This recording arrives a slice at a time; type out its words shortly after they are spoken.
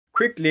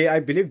quickly, I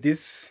believe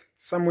this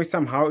some way,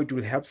 somehow it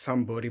will help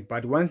somebody.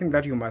 But one thing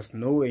that you must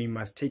know and you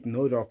must take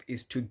note of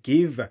is to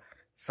give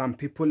some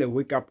people a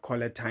wake-up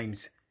call at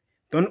times.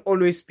 Don't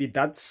always be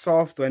that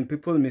soft when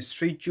people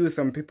mistreat you.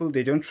 Some people,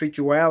 they don't treat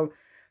you well.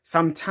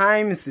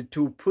 Sometimes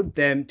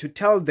to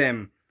tell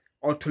them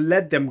or to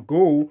let them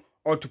go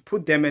or to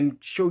put them and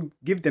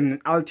give them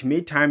an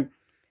ultimatum,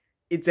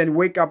 it's a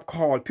wake-up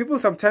call. People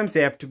sometimes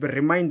they have to be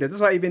reminded.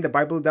 That's why even the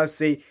Bible does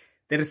say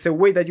there is a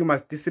way that you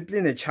must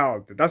discipline a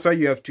child. That's why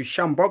you have to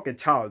shambok a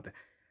child.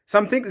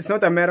 Something is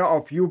not a matter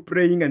of you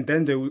praying and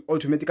then they will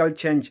automatically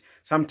change.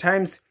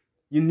 Sometimes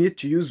you need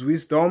to use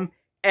wisdom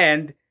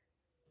and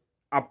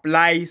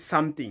apply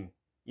something,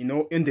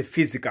 in the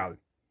physical.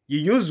 You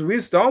use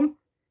wisdom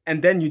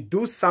and then you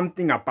do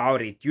something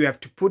about it. You have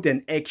to put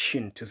an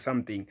action to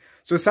something.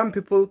 So some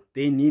people,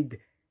 they need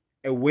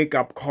a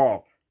wake-up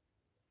call.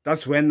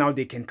 That's when now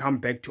they can come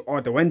back to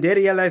order. When they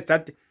realize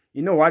that,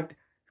 you know what,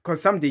 because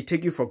some they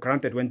take you for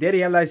granted. When they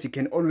realize you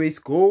can always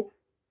go,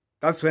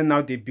 that's when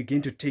now they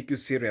begin to take you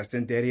serious.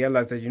 And they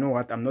realize that, you know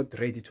what, I'm not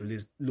ready to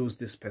lose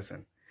this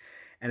person.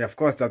 And of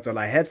course, that's all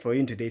I had for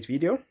you in today's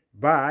video.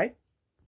 Bye.